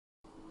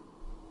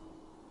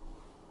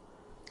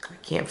I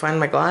can't find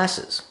my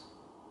glasses.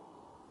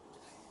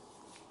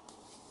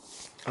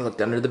 I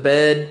looked under the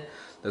bed,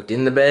 looked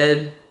in the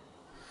bed.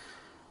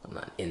 I'm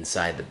not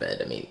inside the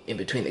bed, I mean in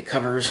between the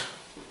covers.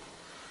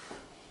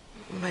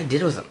 What I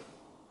did with them?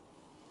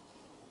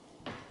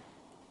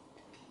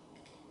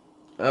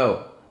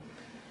 Oh.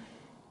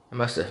 I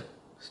must have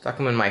stuck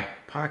them in my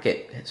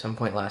pocket at some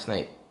point last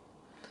night.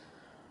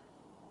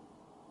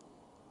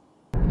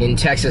 In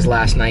Texas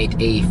last night,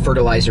 a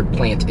fertilizer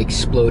plant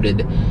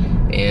exploded,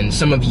 and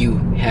some of you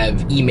have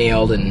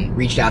emailed and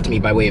reached out to me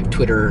by way of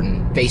Twitter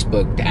and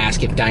Facebook to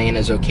ask if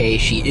Diana's okay.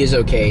 She is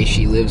okay.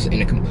 She lives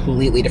in a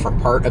completely different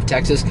part of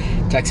Texas.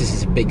 Texas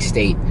is a big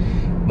state.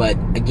 But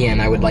again,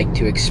 I would like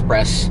to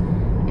express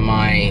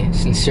my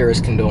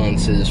sincerest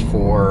condolences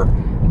for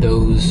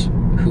those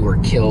who were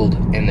killed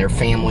and their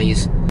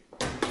families.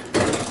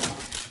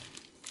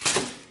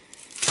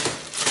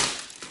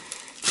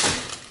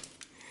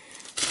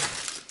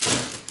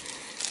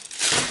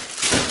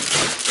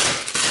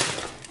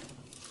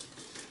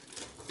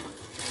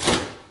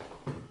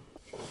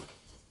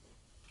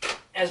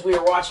 As we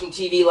were watching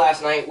TV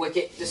last night,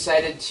 Wicket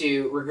decided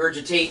to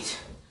regurgitate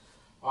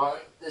on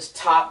this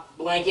top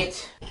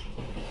blanket.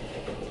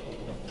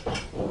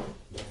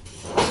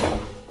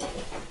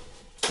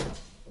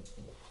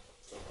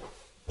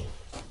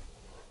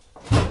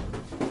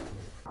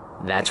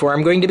 That's where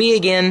I'm going to be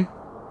again.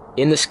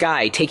 In the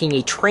sky, taking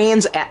a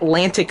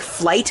transatlantic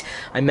flight.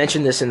 I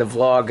mentioned this in the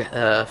vlog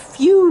a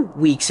few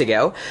weeks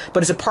ago,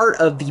 but it's a part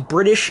of the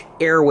British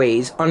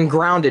Airways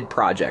Ungrounded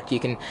project. You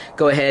can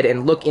go ahead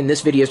and look in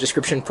this video's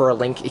description for a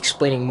link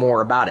explaining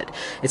more about it.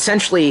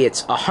 Essentially,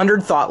 it's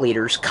 100 thought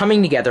leaders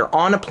coming together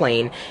on a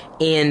plane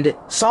and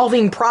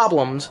solving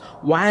problems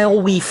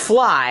while we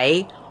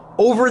fly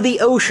over the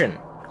ocean.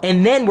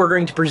 And then we're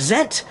going to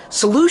present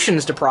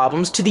solutions to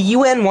problems to the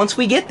UN once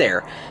we get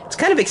there. It's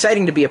kind of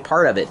exciting to be a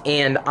part of it,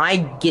 and I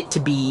get to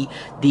be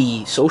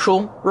the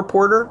social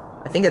reporter.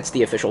 I think that's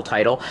the official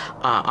title.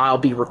 I'll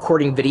be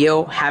recording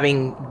video,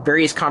 having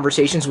various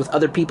conversations with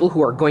other people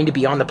who are going to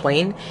be on the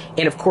plane,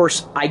 and of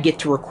course, I get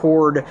to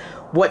record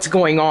what's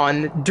going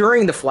on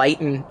during the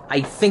flight, and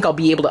I think I'll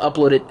be able to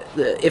upload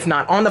it, if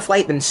not on the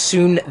flight, then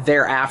soon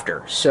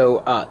thereafter.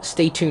 So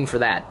stay tuned for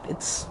that.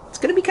 It's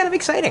going to be kind of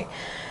exciting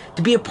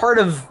to be a part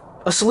of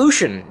a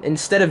solution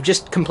instead of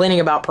just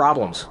complaining about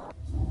problems.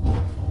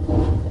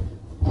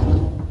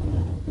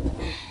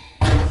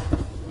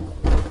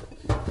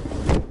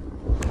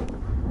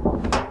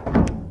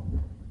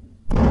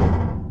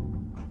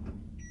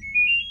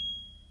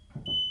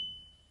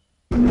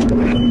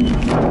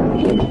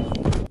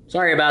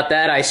 Sorry about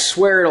that. I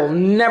swear it'll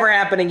never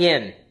happen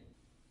again.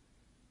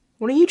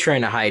 What are you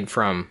trying to hide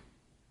from?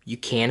 You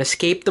can't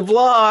escape the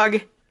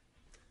vlog.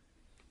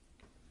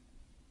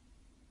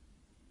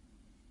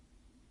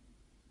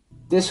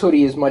 This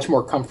hoodie is much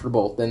more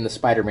comfortable than the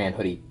Spider-Man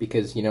hoodie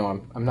because, you know,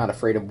 I'm not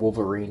afraid of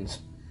Wolverines.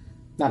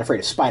 Not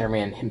afraid of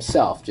Spider-Man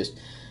himself, just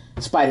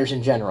spiders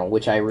in general,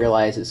 which I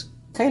realize is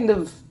kind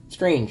of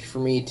strange for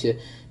me to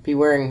be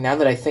wearing. Now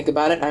that I think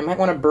about it, I might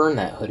want to burn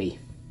that hoodie.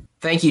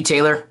 Thank you,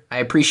 Taylor. I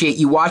appreciate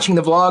you watching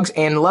the vlogs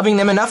and loving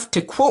them enough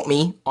to quote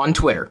me on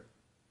Twitter.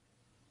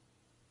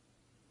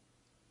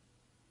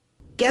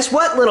 Guess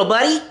what, little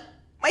buddy?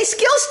 My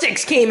skill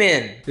sticks came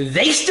in.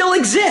 They still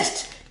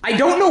exist. I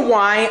don't know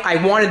why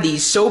I wanted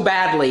these so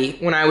badly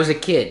when I was a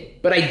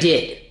kid, but I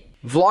did.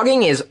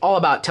 Vlogging is all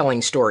about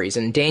telling stories,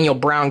 and Daniel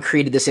Brown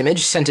created this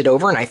image, sent it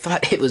over, and I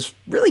thought it was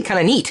really kind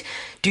of neat.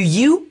 Do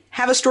you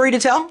have a story to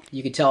tell?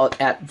 You could tell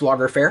it at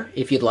Vlogger Fair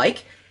if you'd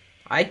like.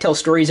 I tell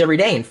stories every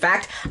day. In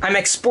fact, I'm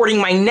exporting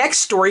my next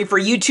story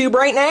for YouTube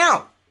right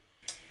now.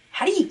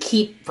 How do you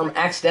keep from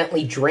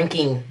accidentally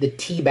drinking the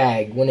tea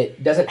bag when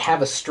it doesn't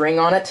have a string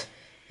on it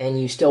and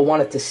you still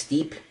want it to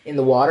steep in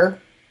the water?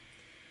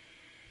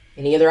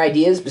 Any other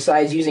ideas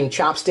besides using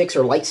chopsticks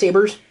or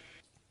lightsabers?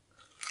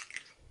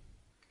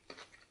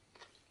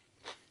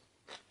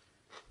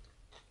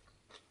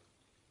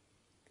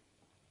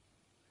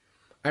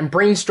 I'm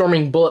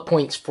brainstorming bullet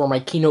points for my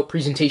keynote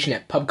presentation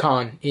at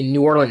PubCon in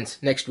New Orleans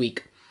next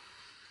week.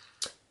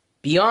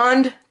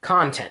 Beyond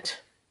content.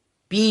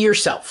 Be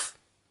yourself.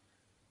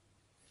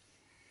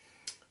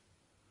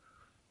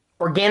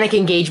 Organic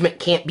engagement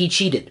can't be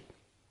cheated.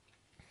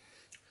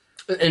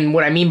 And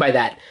what I mean by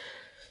that,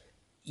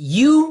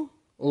 you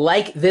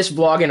like this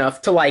vlog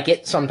enough to like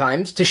it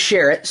sometimes, to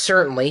share it,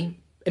 certainly,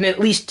 and at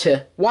least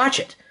to watch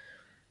it.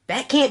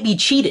 That can't be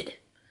cheated.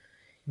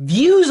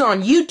 Views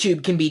on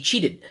YouTube can be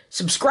cheated.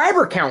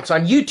 Subscriber counts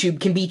on YouTube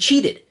can be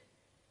cheated.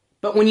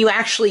 But when you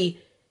actually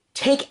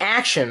take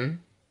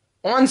action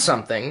on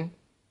something,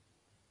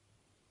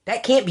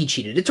 that can't be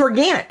cheated. It's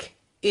organic.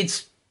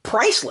 It's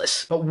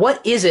priceless. But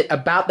what is it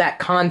about that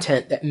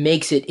content that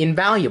makes it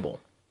invaluable?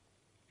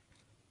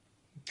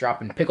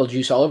 Dropping pickle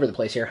juice all over the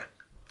place here.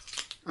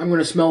 I'm going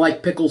to smell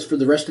like pickles for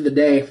the rest of the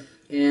day.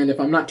 And if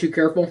I'm not too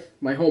careful,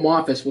 my home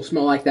office will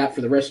smell like that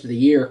for the rest of the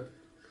year.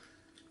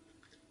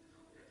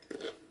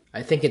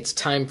 I think it's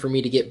time for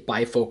me to get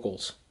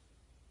bifocals.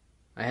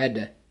 I had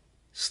to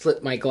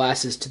slip my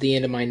glasses to the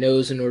end of my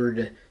nose in order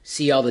to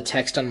see all the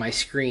text on my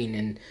screen.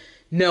 And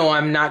no,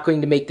 I'm not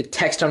going to make the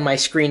text on my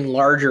screen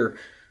larger.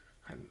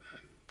 I'm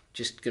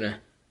just gonna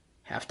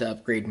have to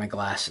upgrade my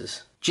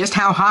glasses. Just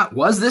how hot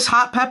was this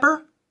hot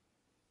pepper?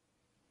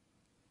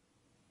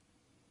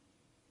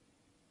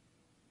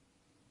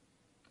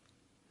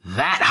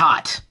 That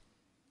hot.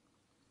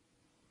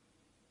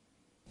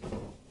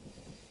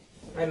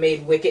 I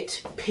made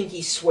Wicket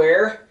Pinky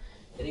swear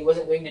that he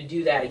wasn't going to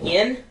do that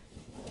again.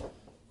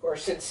 Of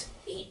course, since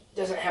he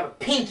doesn't have a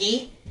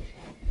pinky,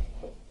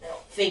 I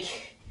don't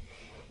think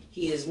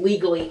he is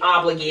legally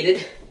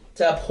obligated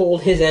to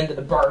uphold his end of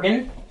the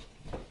bargain,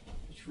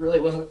 which really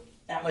wasn't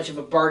that much of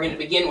a bargain to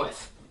begin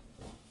with.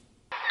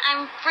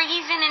 I'm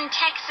freezing in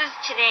Texas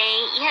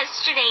today.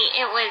 Yesterday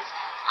it was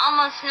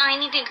almost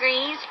 90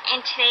 degrees,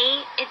 and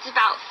today it's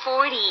about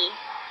 40.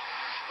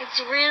 It's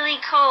really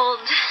cold.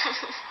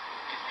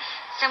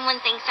 Someone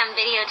thinks I'm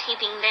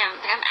videotaping them,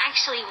 but I'm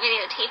actually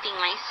videotaping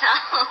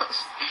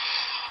myself.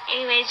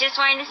 Anyways, just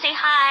wanted to say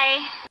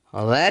hi.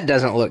 Well, that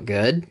doesn't look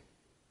good.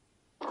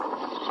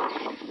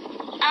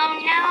 Oh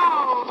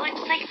no,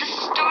 looks like the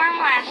storm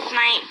last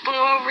night blew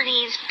over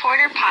these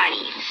porta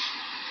potties.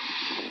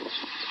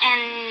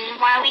 And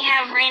why we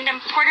have random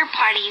porta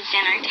potties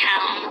in our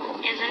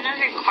town is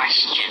another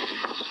question.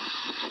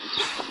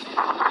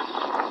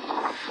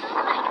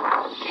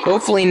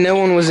 Hopefully no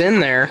one was in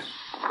there. Hey,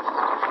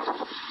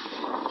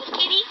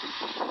 kitty.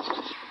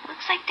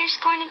 Looks like there's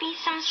going to be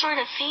some sort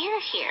of fair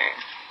here.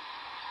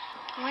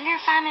 I wonder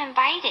if I'm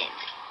invited.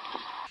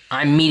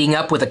 I'm meeting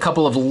up with a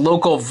couple of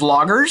local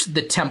vloggers,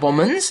 the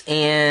Templemans,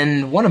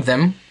 and one of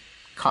them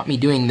caught me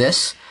doing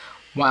this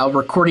while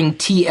recording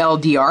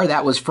TLDR.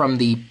 That was from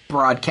the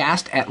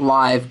broadcast at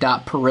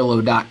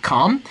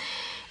live.perillo.com.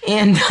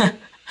 And I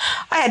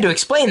had to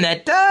explain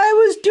that I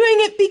was doing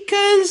it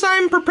because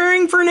I'm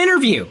preparing for an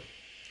interview.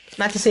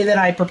 Not to say that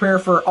I prepare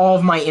for all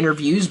of my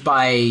interviews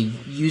by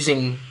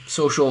using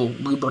social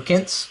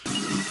lubricants.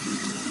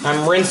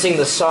 I'm rinsing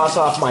the sauce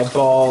off my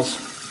balls.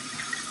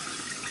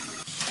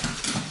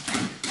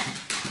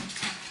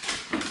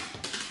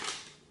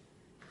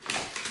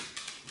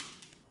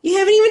 You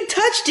haven't even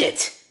touched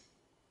it!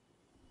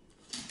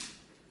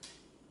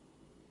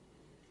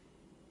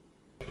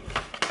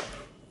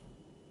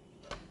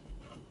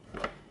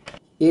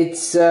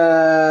 It's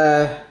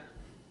a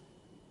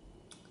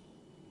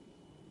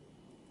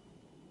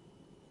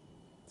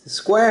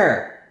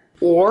square.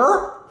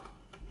 Or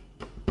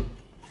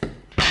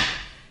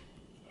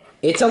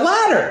it's a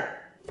ladder.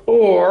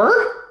 Or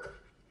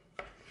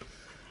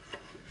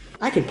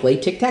I can play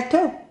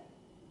tic-tac-toe.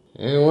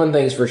 And one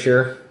thing's for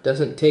sure,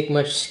 doesn't take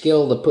much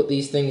skill to put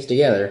these things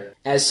together.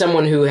 As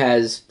someone who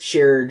has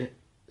shared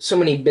so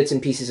many bits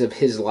and pieces of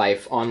his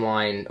life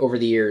online over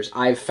the years,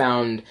 I've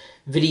found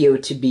video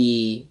to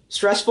be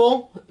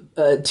stressful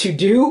to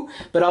do,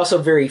 but also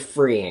very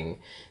freeing.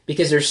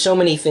 Because there's so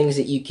many things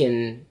that you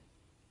can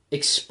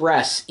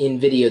express in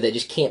video that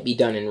just can't be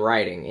done in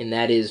writing. And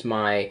that is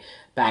my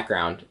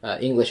background,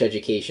 English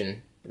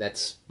education.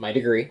 That's my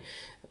degree.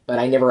 But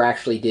I never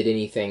actually did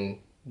anything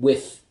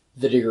with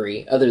the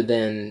degree other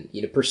than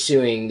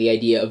pursuing the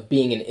idea of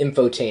being an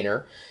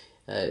infotainer,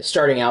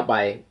 starting out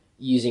by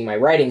using my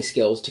writing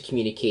skills to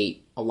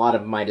communicate a lot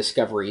of my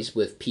discoveries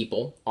with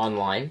people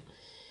online.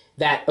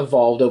 That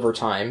evolved over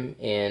time,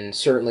 and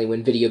certainly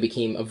when video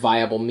became a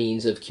viable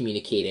means of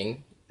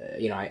communicating,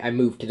 I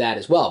moved to that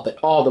as well. But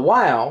all the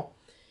while,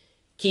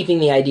 keeping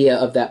the idea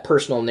of that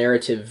personal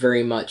narrative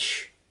very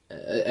much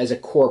as a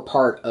core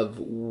part of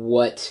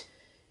what,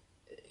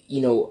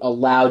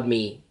 allowed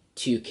me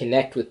to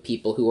connect with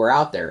people who are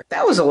out there.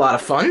 That was a lot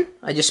of fun.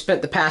 I just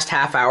spent the past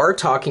half hour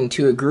talking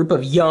to a group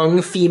of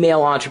young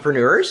female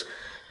entrepreneurs.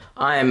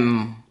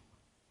 I'm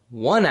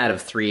one out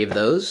of 3 of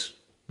those,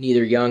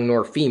 neither young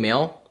nor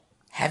female.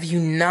 Have you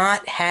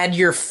not had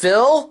your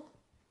fill?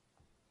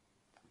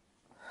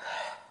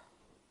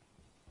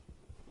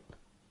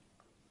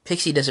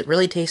 Pixie, does it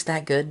really taste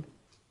that good?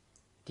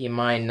 Do you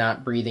mind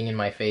not breathing in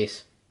my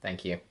face?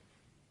 Thank you.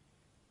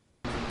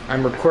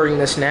 I'm recording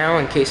this now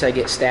in case I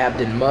get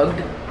stabbed and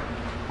mugged.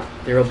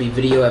 There will be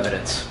video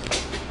evidence.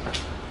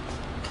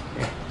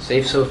 Okay,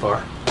 safe so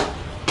far.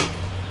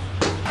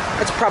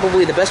 That's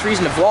probably the best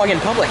reason to vlog in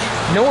public.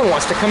 No one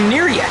wants to come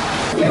near you.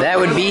 That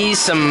would be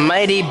some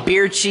mighty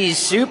beer cheese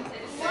soup.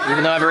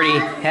 Even though I've already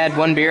had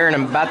one beer and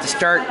I'm about to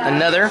start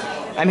another.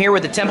 I'm here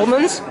with the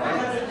Templemans.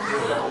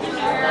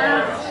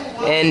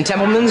 And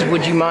Templemans,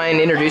 would you mind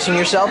introducing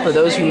yourself for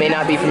those who may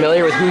not be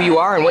familiar with who you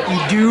are and what you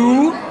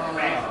do?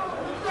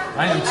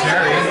 I am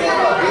Terry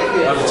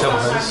of the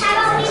Templemans.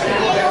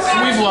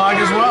 We vlog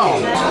as well.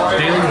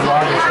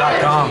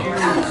 DailyVloggers.com.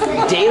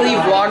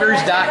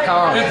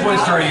 DailyVloggers.com. Good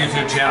place to our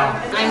YouTube channel.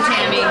 I'm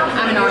Tammy.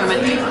 I'm an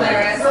ornament.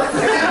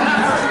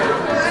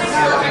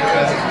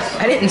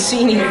 I didn't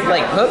see any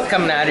hook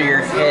coming out of your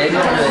head.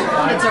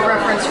 But It's a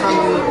reference from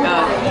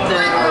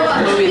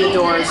the movie The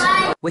Doors.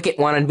 Wicket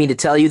wanted me to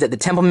tell you that the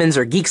Templemans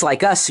are geeks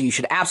like us, so you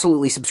should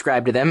absolutely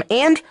subscribe to them.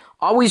 And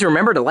always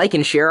remember to like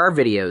and share our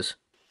videos.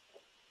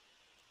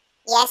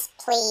 Yes,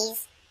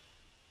 please.